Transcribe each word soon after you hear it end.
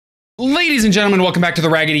Ladies and gentlemen, welcome back to the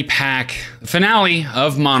Raggedy Pack finale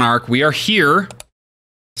of Monarch. We are here.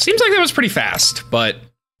 Seems like that was pretty fast, but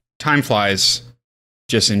time flies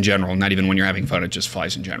just in general. Not even when you're having fun, it just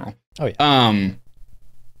flies in general. Oh, yeah.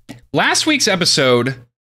 Last week's episode,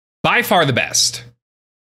 by far the best,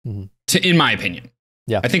 in my opinion.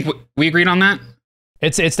 Yeah. I think we agreed on that.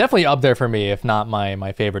 It's definitely up there for me, if not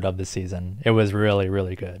my favorite of the season. It was really,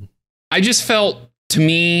 really good. I just felt, to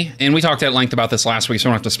me, and we talked at length about this last week, so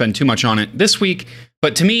I don't have to spend too much on it this week,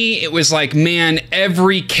 but to me, it was like, man,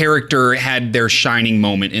 every character had their shining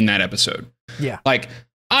moment in that episode. Yeah. Like,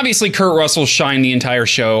 obviously, Kurt Russell shined the entire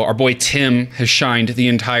show. Our boy Tim has shined the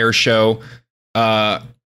entire show. Kate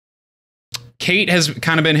has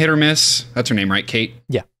kind of been hit or miss. That's her name, right? Kate?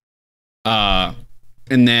 Yeah.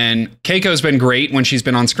 And then Keiko's been great when she's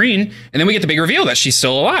been on screen. And then we get the big reveal that she's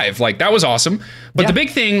still alive. Like, that was awesome. But the big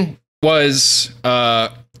thing was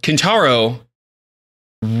Kentaro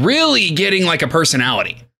really getting like a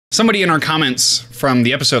personality. Somebody in our comments from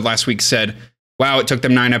the episode last week said, wow, it took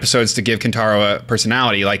them 9 episodes to give Kentaro a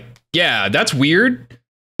personality. Like, yeah, that's weird.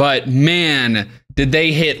 But man, did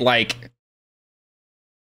they hit like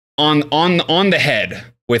on the head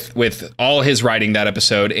with all his writing that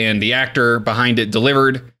episode, and the actor behind it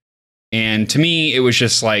delivered. And to me, it was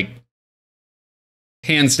just like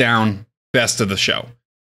hands down best of the show.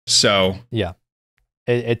 So yeah,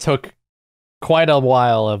 it took quite a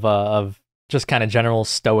while of just kind of general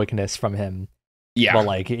stoicness from him. Yeah, but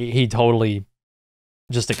like he totally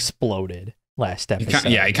just exploded last episode.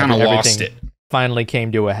 He kind of lost it. Finally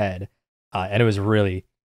came to a head, and it was really,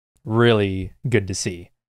 really good to see.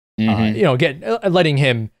 Letting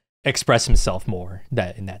him express himself more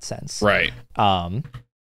in that sense. Right. But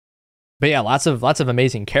yeah, lots of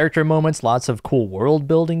amazing character moments, lots of cool world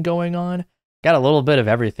building going on. Got a little bit of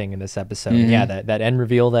everything in this episode. Yeah, that end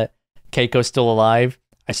reveal that Keiko's still alive.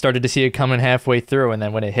 I started to see it coming halfway through, and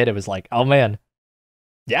then when it hit, it was like, oh man,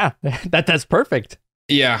 yeah, that's perfect.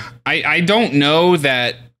 Yeah, I don't know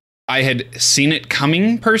that I had seen it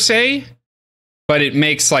coming per se, but it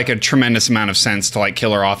makes like a tremendous amount of sense to like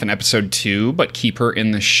kill her off in episode 2, but keep her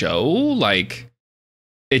in the show. Like,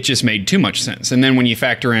 it just made too much sense. And then when you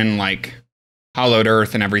factor in like Hollowed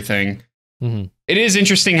Earth and everything, it is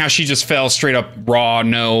interesting how she just fell straight up raw,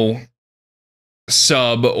 no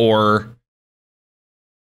sub or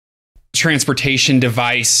transportation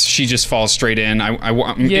device. She just falls straight in.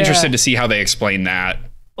 I'm interested to see how they explain that.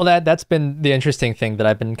 Well, that's been the interesting thing that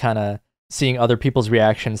I've been kind of seeing other people's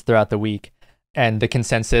reactions throughout the week, and the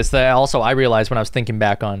consensus that also I realized when I was thinking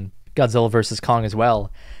back on Godzilla vs. Kong as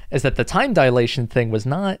well, is that the time dilation thing was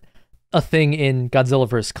not a thing in Godzilla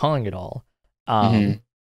vs. Kong at all.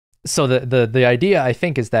 So the idea, I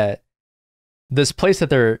think, is that this place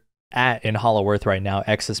that they're at in Hollow Earth right now,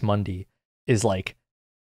 Exus Mundi, is like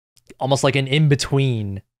almost like an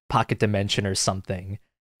in-between pocket dimension or something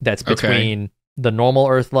that's between the normal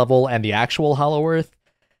Earth level and the actual Hollow Earth.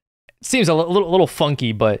 Seems a little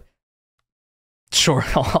funky, but sure,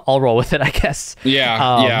 I'll roll with it, I guess.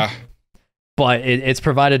 Yeah. But it's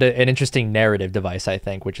provided an interesting narrative device, I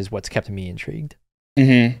think, which is what's kept me intrigued.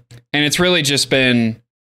 And it's really just been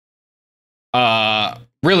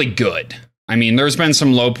really good. I mean, there's been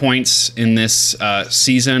some low points in this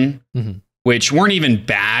season, which weren't even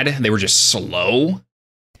bad. They were just slow.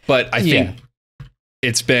 But I think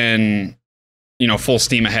it's been, full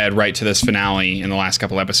steam ahead right to this finale in the last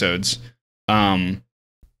couple episodes. And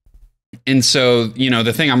so,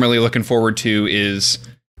 the thing I'm really looking forward to is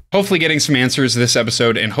hopefully getting some answers this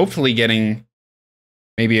episode, and hopefully getting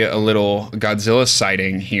maybe a little Godzilla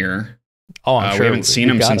sighting here. Oh, I'm sure we haven't seen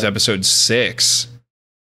him since episode 6.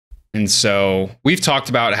 And so we've talked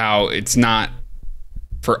about how it's not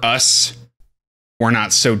for us. We're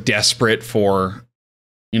not so desperate for,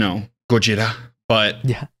 Godzilla, but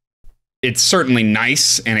it's certainly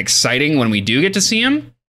nice and exciting when we do get to see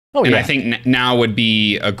him. Oh, and I think now would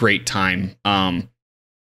be a great time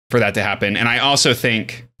for that to happen. And I also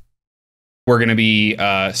think we're going to be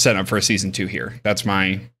set up for a season 2 here. It's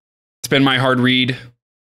been my hard read,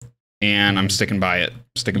 and I'm sticking by it.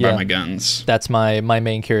 Sticking by my guns. That's my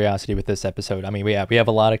main curiosity with this episode. I mean, we have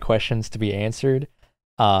a lot of questions to be answered,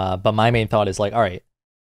 but my main thought is like, all right,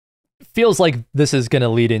 feels like this is going to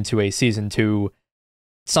lead into a season 2.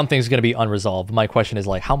 Something's going to be unresolved. My question is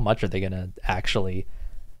like, how much are they going to actually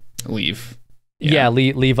leave?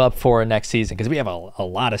 Leave up for next season, because we have a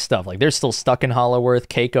lot of stuff. Like, they're still stuck in Hollow Earth.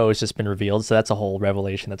 Keiko has just been revealed, so that's a whole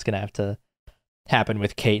revelation that's going to have to happen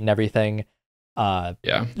with Kate and everything.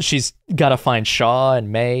 She's got to find Shaw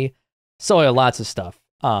and May. So lots of stuff.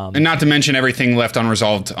 And not to mention everything left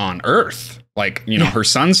unresolved on Earth. Like, you know, her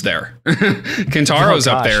son's there. Kintaro's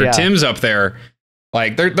up there. Yeah. Tim's up there.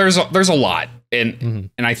 Like, there's a lot. And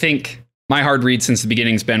and I think my hard read since the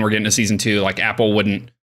beginning's been we're getting to season 2. Like, Apple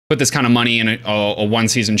wouldn't put this kind of money in a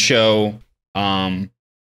one-season show.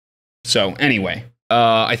 So, anyway,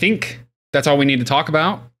 I think that's all we need to talk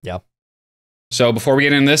about. Yep. So before we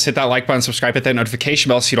get into this, hit that like button, subscribe, hit that notification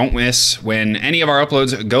bell so you don't miss when any of our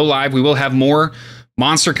uploads go live. We will have more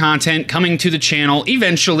monster content coming to the channel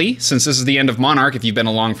eventually, since this is the end of Monarch. If you've been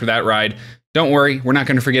along for that ride, don't worry. We're not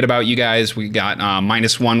going to forget about you guys. We got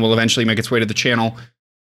 -1 will eventually make its way to the channel.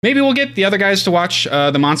 Maybe we'll get the other guys to watch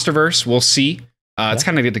the Monsterverse. We'll see. It's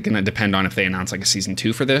kind of going to depend on if they announce like a season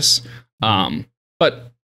 2 for this. But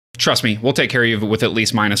trust me, we'll take care of you with at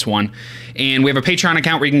least -1. And we have a Patreon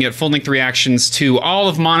account where you can get full-length reactions to all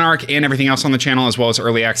of Monarch and everything else on the channel, as well as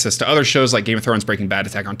early access to other shows like Game of Thrones, Breaking Bad,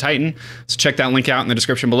 Attack on Titan. So check that link out in the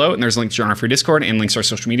description below, and there's links to join our free Discord and links to our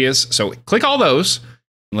social medias. So click all those,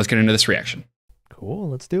 and let's get into this reaction. Cool,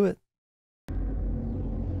 let's do it.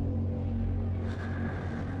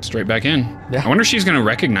 Straight back in. Yeah. I wonder if she's going to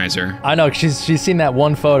recognize her. I know, she's seen that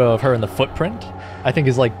one photo of her in the footprint. I think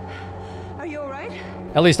is like...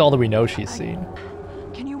 At least all that we know she's seen.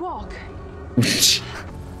 Can you walk? Who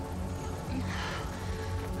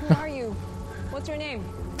are you? What's your name?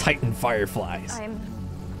 Titan Fireflies. I'm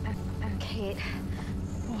Kate.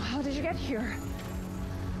 Well, how did you get here?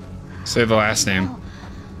 Say the last name.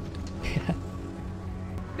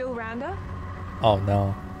 Bill Randa? Oh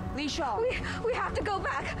no. Lee Shaw. We have to go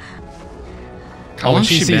back. How long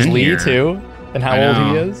she has she sees been Lee here? too, and how old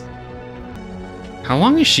he is. How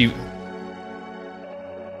long is she?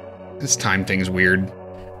 This time thing's weird.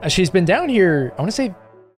 She's been down here, I want to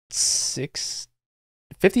say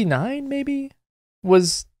 59 maybe?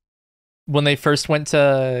 Was when they first went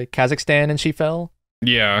to Kazakhstan and she fell?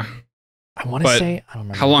 Yeah. I want to say, I don't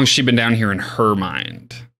remember. How long has she been down here in her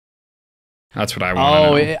mind? That's what I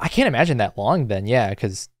want to know. I can't imagine that long then, yeah,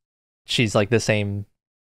 because she's like the same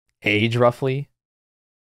age roughly.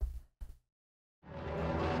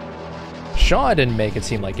 Shaw didn't make it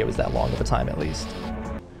seem like it was that long of a time at least.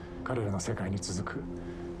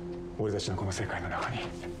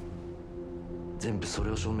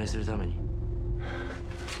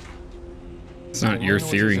 It's not your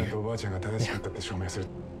theory.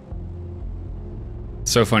 It's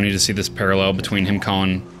so funny to see this parallel between him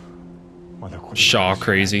calling Shaw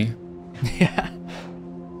crazy. Yeah.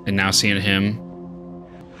 And now seeing him.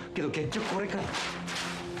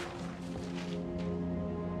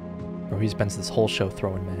 Bro, he spends this whole show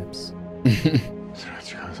throwing maps.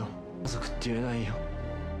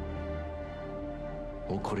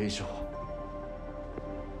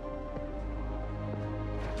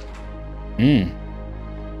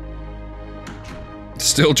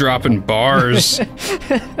 Still dropping bars. You're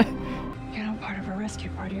not part of a rescue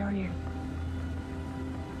party, are you?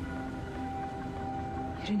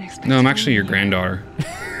 You didn't expect. No, I'm actually your granddaughter.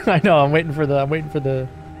 I know. I'm waiting for the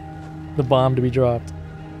bomb to be dropped.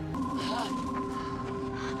 Oh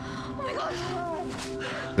my god.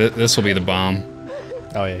 This will be the bomb.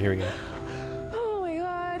 Oh yeah, here we go. Oh my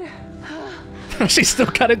god. She's still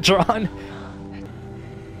got it drawn.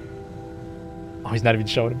 Oh, he's not even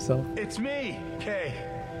showing himself. It's me, Kay.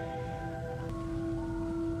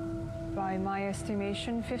 By my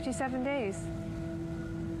estimation, 57 days.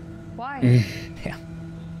 Why? Yeah.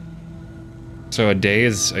 So a day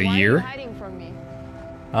is a Why year? Are you hiding from me?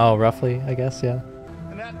 Oh, roughly, I guess, yeah.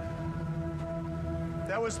 And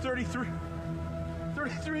that was 33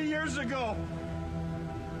 years ago.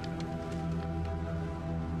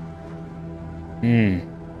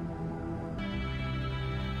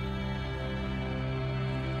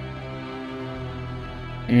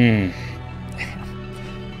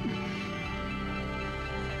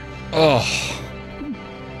 Oh.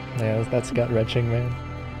 Yeah, that's gut-wrenching, man.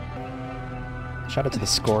 Shout out to the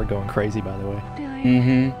score going crazy, by the way.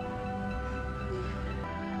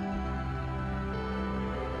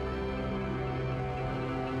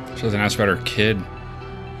 She doesn't ask about her kid.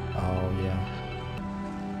 Oh, yeah.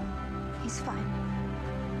 He's fine.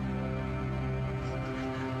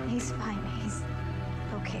 He's fine. He's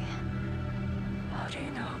okay. How do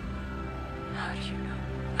you know? How do you know?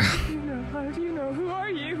 How do you know? How do you know? Who are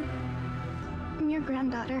you? I'm your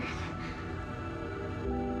granddaughter.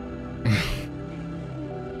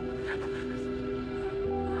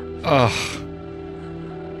 Oh.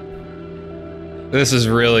 This is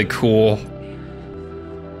really cool.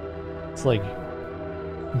 It's like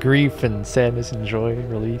grief and sadness and joy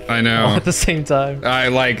and relief. I know. All at the same time. I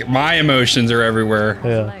like, my emotions are everywhere.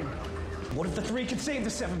 Yeah. What if the 3 could save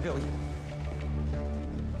the 7 billion?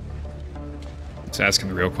 It's asking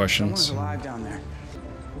the real Someone's questions. alive down there.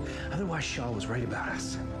 Otherwise, Shaw was right about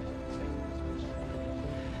us.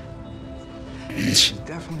 She's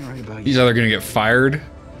definitely right about He's you. either gonna get fired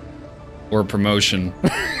or promotion.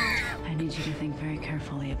 I need you to think very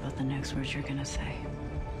carefully about the next words you're gonna say.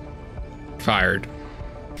 Fired.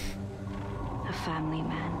 A family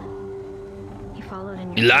man. He followed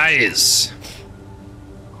in He your lies.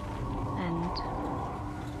 and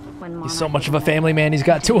when He's so Monarch much of a was family man, he's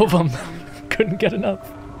got 2 of them. Couldn't get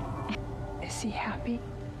enough. Is he happy?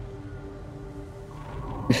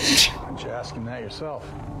 Why don't you ask him that yourself?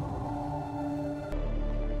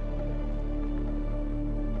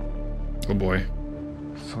 Oh boy.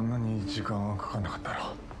 そんなに時間はかかんなかった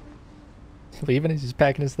ろ。 Leaving? He's just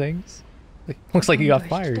packing his things. Looks like he got 取っ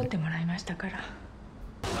fired. てもらいましたから。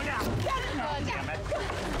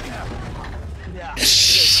 Yeah.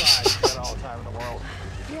 Got all the time in the world.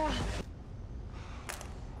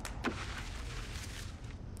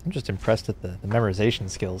 I'm just impressed at the memorization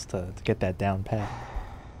skills to get that down pat.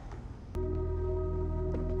 You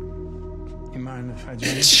mind if I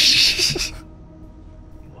join you?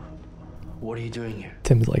 What are you doing here?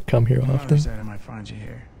 Tim's like, come here My often. mother said I might find you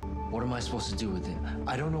here. What am I supposed to do with it?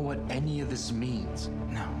 I don't know what any of this means.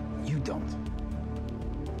 No, you don't.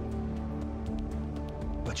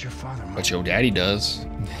 But your father might. But your daddy does.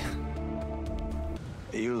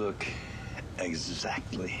 You look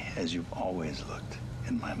exactly as you've always looked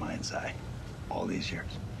in my mind's eye all these years.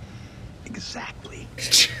 Exactly.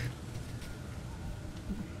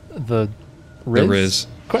 The Riz? Riz.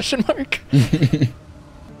 Question mark? He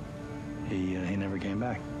never came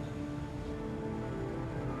back.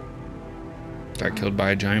 Got killed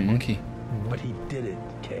by a giant monkey. But he did it,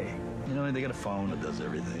 Kay. You know, they got a phone that does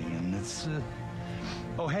everything, and it's...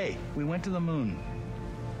 Oh, hey, we went to the moon.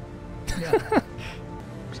 Yeah.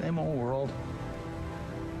 Same old world.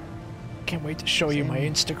 Can't wait to show you my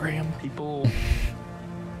Instagram. People...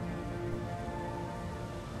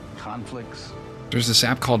 conflicts. There's this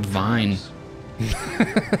app called Vine. You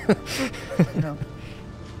know.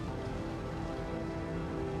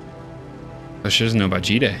 But she doesn't know about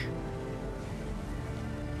G-Day.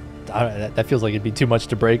 That feels like it'd be too much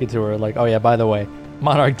to break it to her. Like, oh yeah, by the way,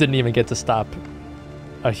 Monarch didn't even get to stop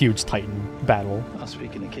a huge Titan battle Well,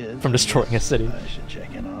 speaking of kids... from destroying a city. I should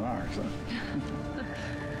check in on ours, huh?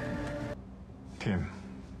 Tim,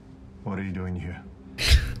 what are you doing here?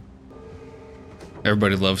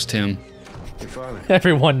 Everybody loves Tim. Your father.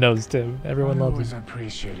 Everyone knows Tim. Everyone I loves always him.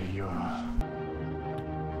 appreciated your.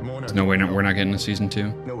 Monarch. No way, we're not getting to season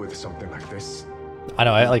 2. No, with something like this. I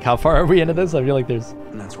know. Like, how far are we into this? I feel like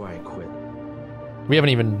And that's why I quit. we haven't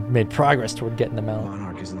even made progress toward getting them out.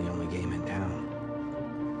 Monarch isn't the only game in town.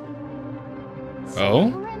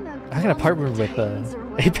 Oh? How can I partner with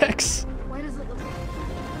Apex? Why does it look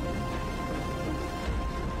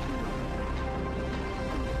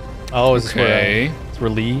Oh, is this Okay. where, it's where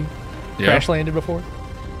Lee Yeah. crash landed before?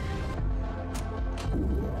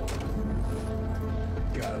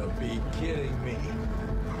 Gotta be kidding me.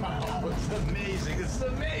 Oh, it's amazing. It's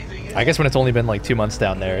amazing. I guess when it's only been like 2 months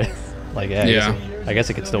down there, like Yeah. I guess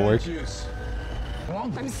it could still work.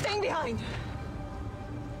 I'm staying behind.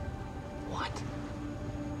 What?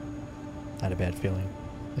 I had a bad feeling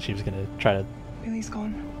that she was gonna try to. Billy's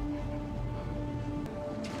gone.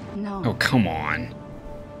 No. Oh, come on.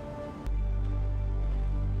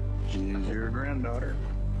 She's your granddaughter.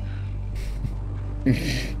 Might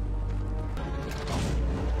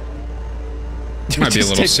be a Just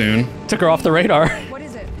little soon. Took her off the radar. What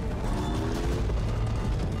is it?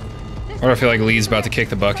 Or I feel like Lee's about to kick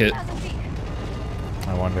the bucket.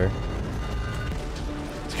 I wonder.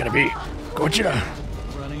 It's gonna be Godzilla.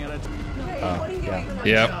 Running out of Yeah.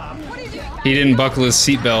 Yep. He didn't buckle his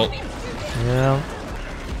seatbelt. Yeah.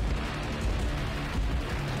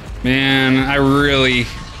 Man, I really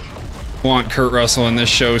want Kurt Russell in this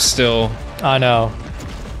show still. I know.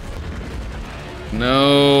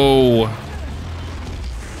 No.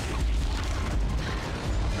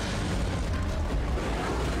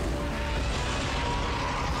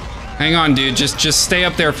 Hang on, dude. Just stay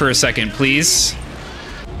up there for a second, please.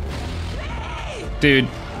 Dude.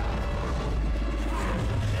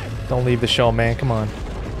 Don't leave the show, man. Come on.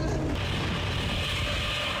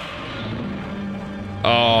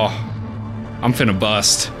 Oh. I'm finna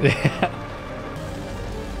bust. What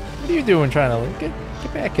are you doing trying to get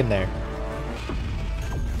back in there?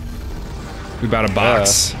 We about a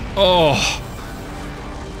box. Oh.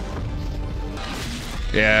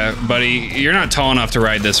 Yeah, buddy, you're not tall enough to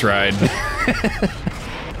ride this ride.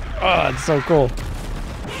 Oh, it's so cool.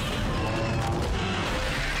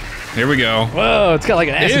 Here we go. Whoa, it's got like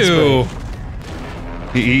an acid Ew.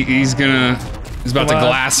 spray. He's gonna He's about Come to on.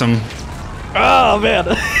 glass him. Oh man.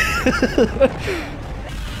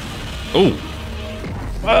 Oh.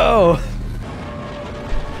 Whoa.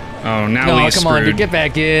 Oh, now No, he's come screwed. on, dude, get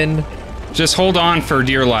back in. Just hold on for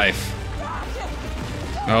dear life.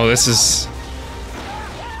 Oh, this is...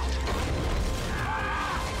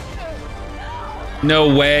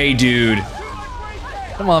 No way, dude.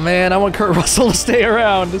 Come on, man. I want Kurt Russell to stay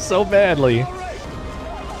around so badly.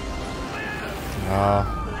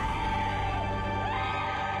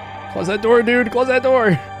 Close that door, dude. Close that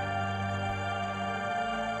door.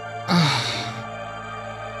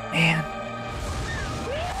 Man.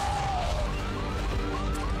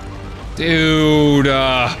 Dude,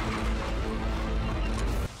 Yeah,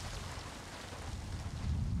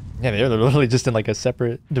 they're literally just in like a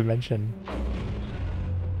separate dimension.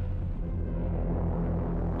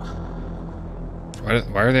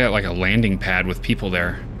 Why are they at like a landing pad with people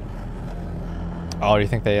there? Oh, do you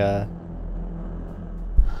think they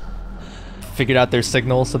figured out their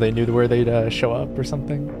signal so they knew where they'd show up or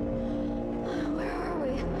something? Where are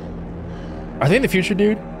we? Are they in the future,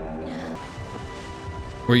 dude?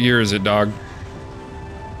 What year is it, dog?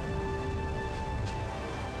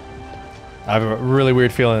 I have a really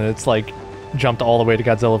weird feeling it's like jumped all the way to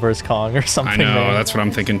Godzilla vs. Kong or something. I know, man. that's what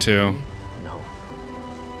I'm thinking too. No.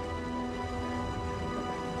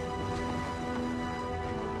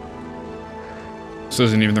 This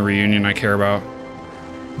isn't even the reunion I care about.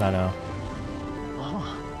 I know.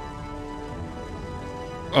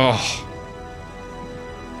 Oh.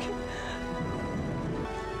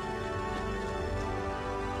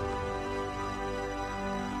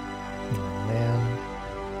 Man.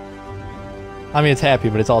 I mean, it's happy,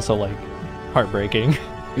 but it's also like heartbreaking.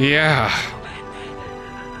 Yeah.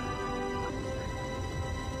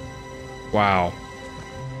 Wow.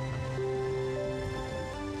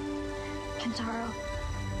 Kentaro,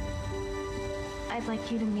 I'd like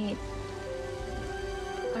you to meet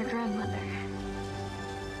our grandmother.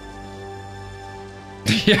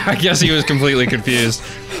 Yeah, I guess he was completely confused.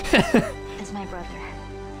 As my brother.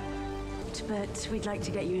 But we'd like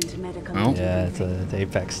to get you into medical. Oh. Yeah, it's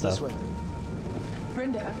Apex stuff. This way.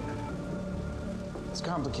 Brenda. It's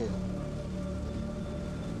complicated.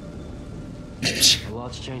 A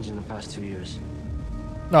lot's changed in the past 2 years.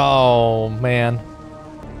 Oh man.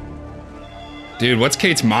 Dude, what's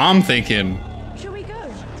Kate's mom thinking? Shall we go?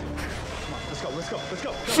 Let's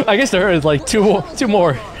go. I guess there is like two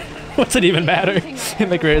more. What's it even matter in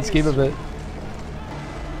the grand scheme of it?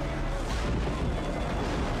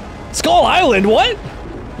 Skull Island, what?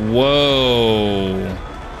 Whoa.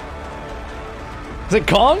 Is it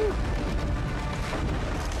Kong?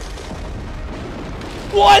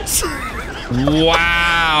 What?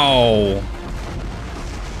 Wow.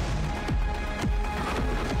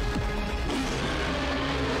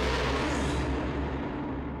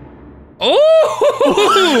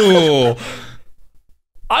 Oh!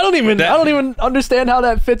 I don't even understand how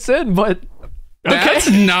that fits in, but okay. That's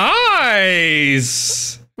nice.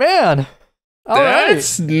 Man.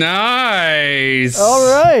 That's nice.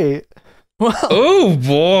 All right. Well, Oh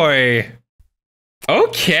boy.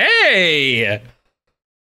 Okay.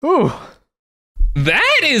 ooh.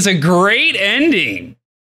 That is a great ending.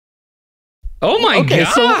 Oh my Okay,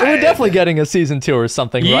 god. so we're definitely getting a season 2 or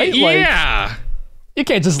something, right? Like, Yeah. you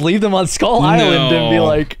can't just leave them on Skull Island and be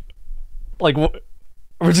like,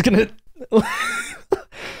 we're just gonna.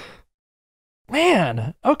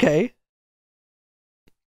 Man, okay.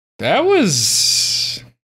 That was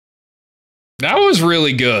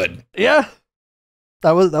really good. Yeah,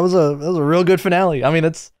 that was a real good finale. I mean,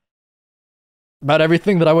 it's about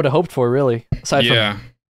everything that I would have hoped for, really. Aside Yeah. from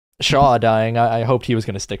Shaw dying, I hoped he was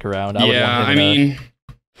gonna stick around. Yeah, I mean,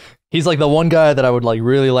 he's like the one guy that I would like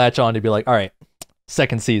really latch on to be like, all right,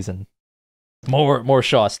 second season, more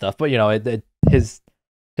Shaw stuff. But you know, his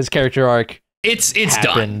character arc it's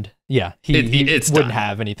happened. done. Yeah, he It's wouldn't done.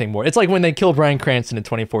 have anything more. It's like when they killed Bryan Cranston in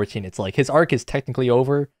 2014. It's like his arc is technically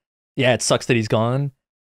over. Yeah, it sucks that he's gone,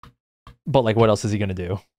 but like, what else is he gonna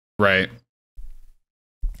do? Right.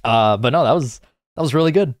 But no, that was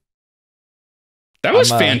really good. That was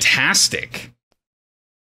I'm, fantastic.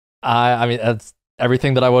 I mean, that's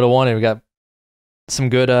everything that I would have wanted. We got some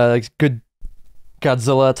good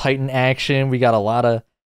Godzilla Titan action. We got a lot of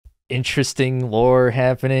interesting lore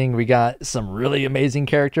happening. We got some really amazing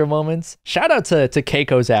character moments. Shout out to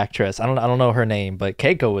Keiko's actress. I don't know her name, but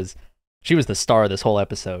Keiko was the star of this whole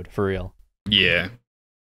episode for real. Yeah.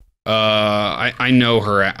 I know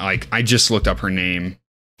her. Like, I just looked up her name,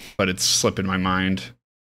 but it's slipping my mind.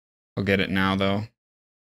 I'll get it now though.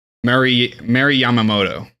 Mary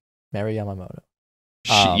Yamamoto. Mary Yamamoto.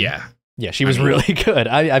 Yeah. Yeah, she was really good.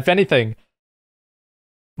 If anything,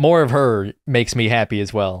 more of her makes me happy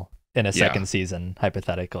as well in a Yeah. second season,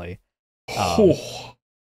 hypothetically.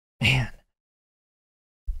 Man.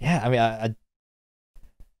 Yeah, I mean,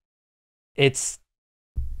 it's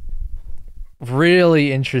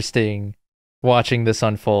really interesting watching this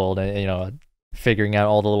unfold and, you know, figuring out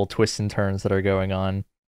all the little twists and turns that are going on.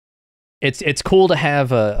 It's cool to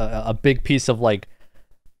have a big piece of like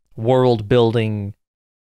world building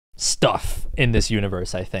stuff in this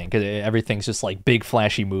universe, I think. Everything's just like big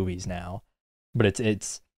flashy movies now. But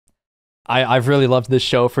I've really loved this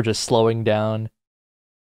show for just slowing down,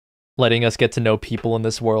 letting us get to know people in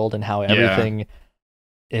this world and how everything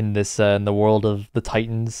in this in the world of the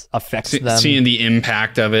Titans affects them. Seeing the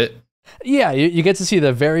impact of it. Yeah, you get to see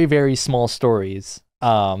the very, very small stories.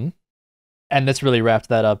 And this really wrapped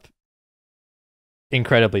that up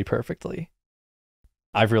incredibly perfectly.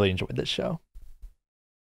 I've really enjoyed this show.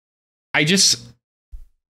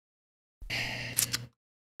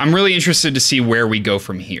 I'm really interested to see where we go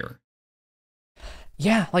from here.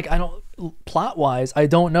 Yeah, like plot wise, I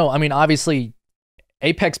don't know. I mean, obviously,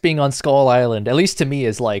 Apex being on Skull Island, at least to me,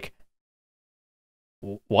 is like,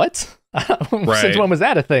 what? Since when was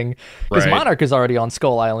that a thing? Because Monarch is already on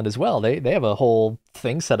Skull Island as well. They have a whole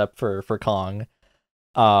thing set up for Kong.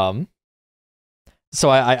 So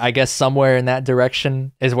I guess somewhere in that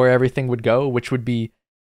direction is where everything would go, which would be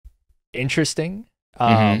interesting.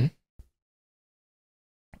 I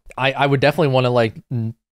would definitely want to like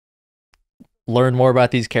learn more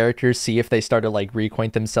about these characters, see if they start to like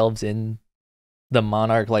reacquaint themselves in the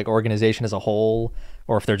Monarch like organization as a whole,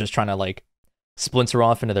 or if they're just trying to like splinter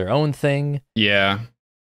off into their own thing. Yeah.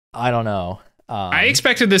 I don't know. I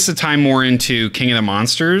expected this to tie more into King of the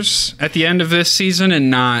Monsters at the end of this season and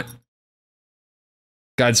not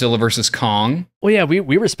Godzilla versus Kong. Well, yeah, we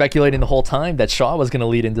were speculating the whole time that Shaw was going to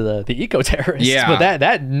lead into the eco-terrorists, yeah. but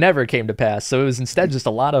that never came to pass. So it was instead just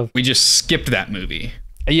a lot of... We just skipped that movie.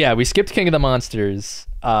 Yeah, we skipped King of the Monsters.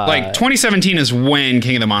 Like 2017 is when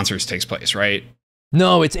King of the Monsters takes place, right?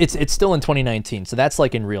 No, it's still in 2019, so that's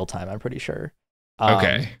like in real time, I'm pretty sure.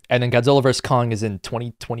 Okay. And then Godzilla vs. Kong is in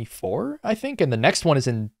 2024, I think, and the next one is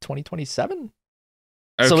in 2027.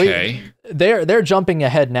 Okay. So they're jumping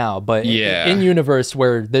ahead now, but in universe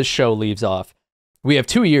where this show leaves off, we have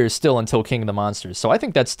 2 years still until King of the Monsters. So I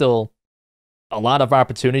think that's still a lot of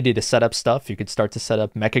opportunity to set up stuff. You could start to set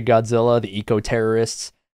up Mechagodzilla, the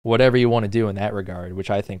eco-terrorists, whatever you want to do in that regard,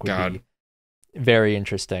 which I think would be very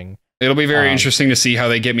interesting. It'll be very interesting to see how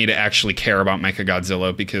they get me to actually care about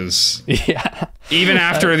Mechagodzilla, because even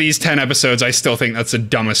after these 10 episodes, I still think that's the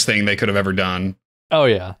dumbest thing they could have ever done. Oh,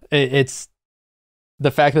 yeah. It's the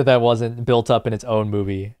fact that wasn't built up in its own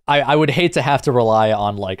movie. I would hate to have to rely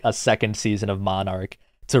on like a second season of Monarch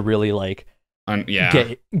to really like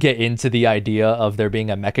get into the idea of there being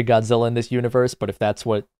a Mechagodzilla in this universe. But if that's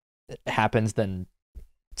what happens, then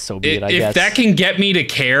so be it, I guess. If that can get me to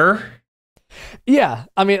care... Yeah,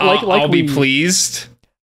 I mean, I'll be pleased.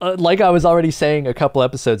 Like I was already saying a couple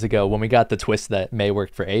episodes ago when we got the twist that May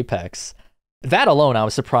worked for Apex, that alone, I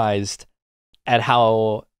was surprised at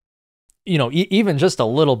how, you know, even just a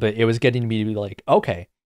little bit, it was getting me to be like, okay,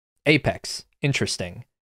 Apex, interesting.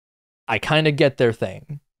 I kind of get their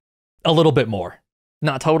thing a little bit more.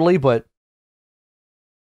 Not totally, but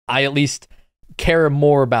I at least care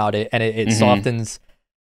more about it, and it softens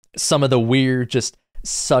some of the weird, just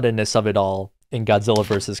suddenness of it all in Godzilla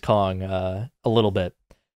versus Kong a little bit.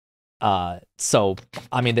 So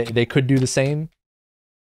I mean, they could do the same,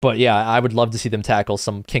 but yeah, I would love to see them tackle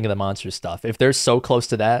some King of the Monsters stuff. If they're so close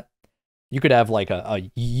to that, you could have like a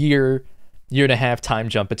year and a half time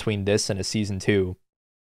jump between this and a season 2,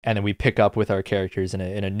 and then we pick up with our characters in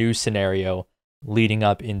a new scenario leading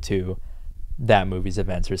up into that movie's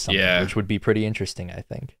events or something, which would be pretty interesting, I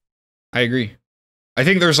think. I agree. I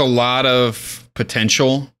think there's a lot of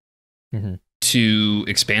potential to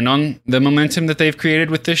expand on the momentum that they've created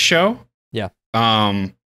with this show. Yeah.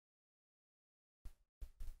 I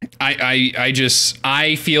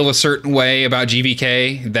feel a certain way about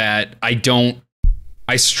GVK that I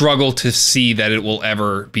struggle to see that it will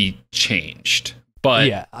ever be changed. But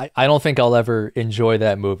yeah, I don't think I'll ever enjoy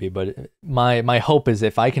that movie, but my hope is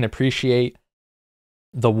if I can appreciate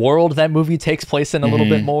the world that movie takes place in a little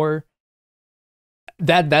bit more,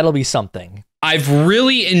 that'll be something. I've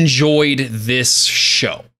really enjoyed this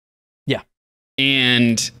show. Yeah.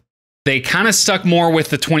 And they kind of stuck more with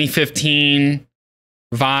the 2015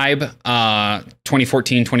 vibe,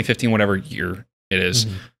 2014, 2015, whatever year it is.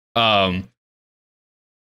 But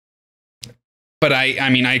I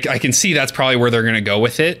mean, I can see that's probably where they're going to go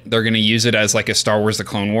with it. They're going to use it as like a Star Wars: The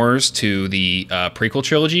Clone Wars to the prequel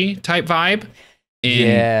trilogy type vibe,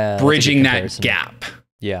 and bridging that gap.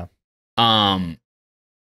 Yeah. Um,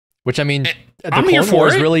 Which I mean, I'm here for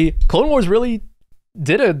it. Clone Wars really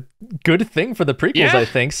did a good thing for the prequels, Yeah. I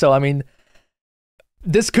think. So I mean,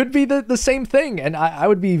 this could be the same thing, and I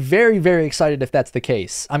would be very, very excited if that's the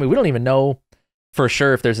case. I mean, we don't even know for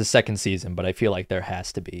sure if there's a second season, but I feel like there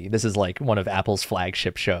has to be. This is like one of Apple's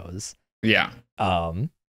flagship shows. Yeah.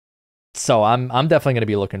 So I'm definitely going to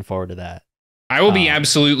be looking forward to that. I will be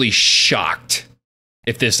absolutely shocked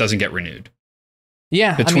if this doesn't get renewed.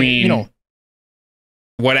 Yeah, Between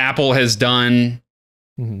what Apple has done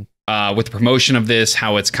with the promotion of this,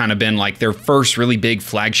 how it's kind of been like their first really big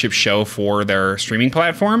flagship show for their streaming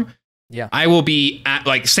platform. Yeah, I will be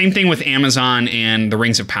like same thing with Amazon and the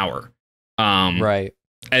Rings of Power. Right.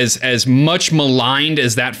 As much maligned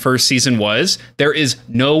as that first season was, there is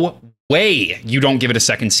no way you don't give it a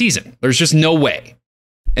second season. There's just no way.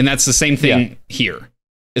 And that's the same thing here,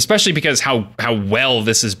 especially because how well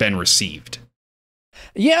this has been received.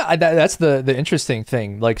 Yeah, that's the interesting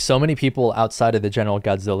thing. Like, so many people outside of the general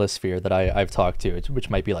Godzilla sphere that I've talked to, which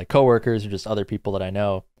might be like coworkers or just other people that I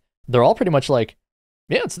know, they're all pretty much like,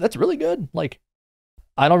 yeah, that's really good. Like,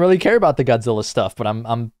 I don't really care about the Godzilla stuff, but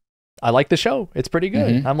I like the show. It's pretty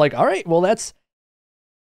good. I'm like, all right, well,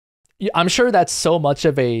 I'm sure that's so much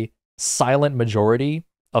of a silent majority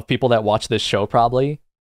of people that watch this show probably,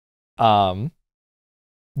 that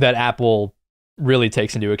Apple really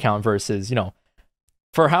takes into account versus,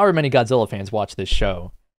 for however many Godzilla fans watch this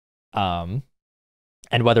show, and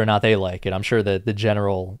whether or not they like it, I'm sure that the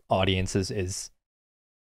general audience is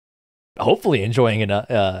hopefully enjoying it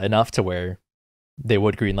enough to where they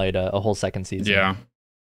would greenlight a whole second season. Yeah.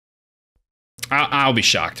 I'll be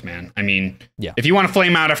shocked, man. I mean, yeah. If you want to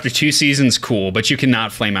flame out after 2 seasons, cool, but you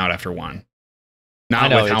cannot flame out after 1.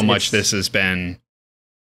 Not with how much this has been,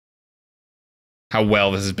 how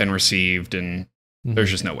well this has been received, and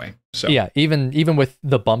there's just no way. So yeah, even with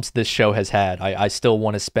the bumps this show has had, I still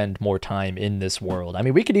want to spend more time in this world. I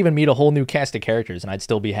mean, we could even meet a whole new cast of characters, and I'd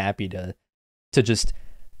still be happy to just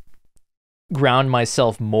ground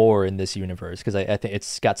myself more in this universe, because I think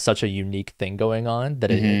it's got such a unique thing going on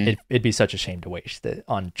that it'd be such a shame to waste it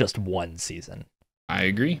on just 1 season. I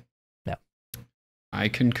agree. Yeah, I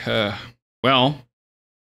concur. Well,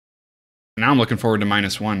 now I'm looking forward to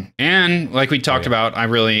 -1, and like we talked about,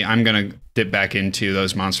 I'm gonna dip back into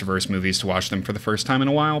those MonsterVerse movies to watch them for the first time in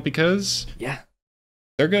a while, because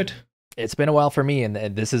they're good. It's been a while for me, and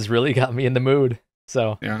this has really got me in the mood.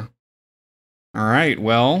 So yeah. All right.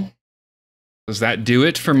 Well, does that do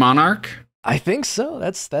it for Monarch? I think so.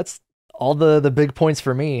 That's all the big points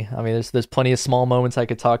for me. I mean, there's plenty of small moments I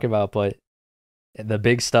could talk about, but the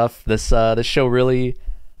big stuff, this show really,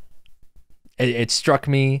 it struck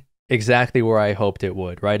me exactly where I hoped it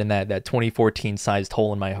would, right in that 2014 sized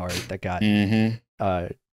hole in my heart that got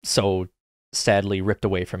so sadly ripped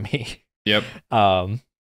away from me. Yep. And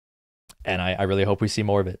I really hope we see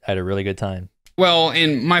more of it. I had a really good time. Well,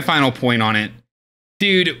 and my final point on it,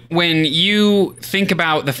 dude, when you think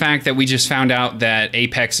about the fact that we just found out that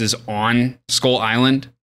Apex is on Skull Island,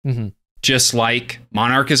 just like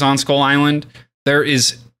Monarch is on Skull Island,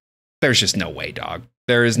 there's just no way, dog.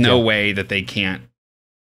 There is no way that they can't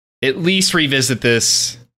at least revisit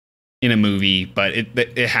this in a movie, but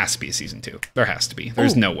it has to be a season 2. There has to be.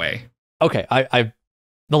 There's no way. Okay, I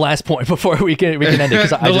the last point before we can end it,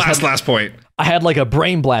 because last point. I had like a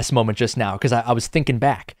brain blast moment just now, because I was thinking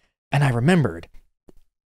back and I remembered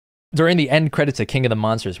during the end credits of King of the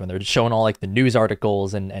Monsters, when they're showing all like the news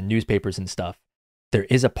articles and newspapers and stuff, there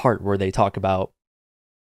is a part where they talk about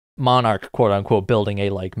Monarch, quote unquote, building a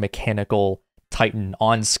like mechanical Titan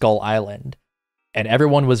on Skull Island. And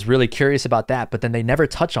everyone was really curious about that, but then they never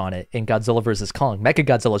touch on it in Godzilla vs. Kong.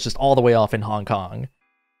 Mechagodzilla is just all the way off in Hong Kong.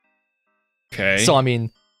 Okay. So, I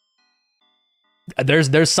mean,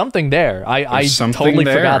 there's something there. I totally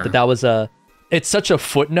forgot that was it's such a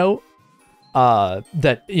footnote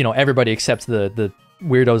that, everybody except the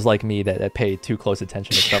weirdos like me that pay too close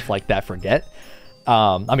attention to stuff like that forget.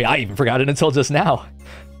 I mean, I even forgot it until just now.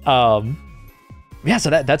 Yeah, so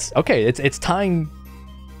that's okay. It's tying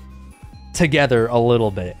together a little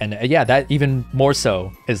bit, and that even more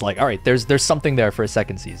so is like, all right, there's something there for a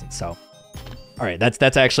second season. So all right,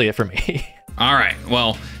 that's actually it for me. All right,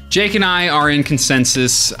 well, Jake and I are in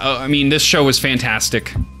consensus. I mean, this show was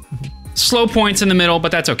fantastic. Slow points in the middle,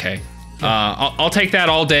 but that's okay. I'll take that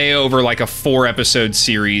all day over like a 4-episode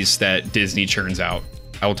series that Disney churns out.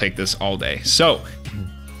 I will take this all day. So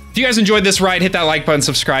if you guys enjoyed this ride, hit that like button,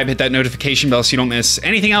 subscribe, hit that notification bell so you don't miss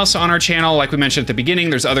anything else on our channel. Like we mentioned at the beginning,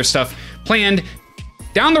 there's other stuff planned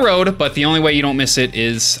down the road, but the only way you don't miss it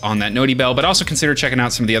is on that noti bell. But also consider checking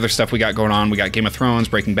out some of the other stuff we got going on. We got Game of Thrones,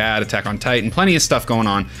 Breaking Bad, Attack on Titan, plenty of stuff going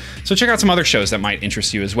on. So check out some other shows that might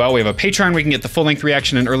interest you as well. We have a Patreon where you can get the full-length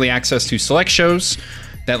reaction and early access to select shows.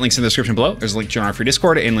 That link's in the description below. There's a link to join our free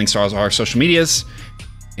Discord and links to all our social medias.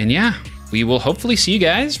 And yeah, we will hopefully see you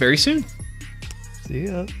guys very soon. See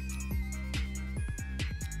ya.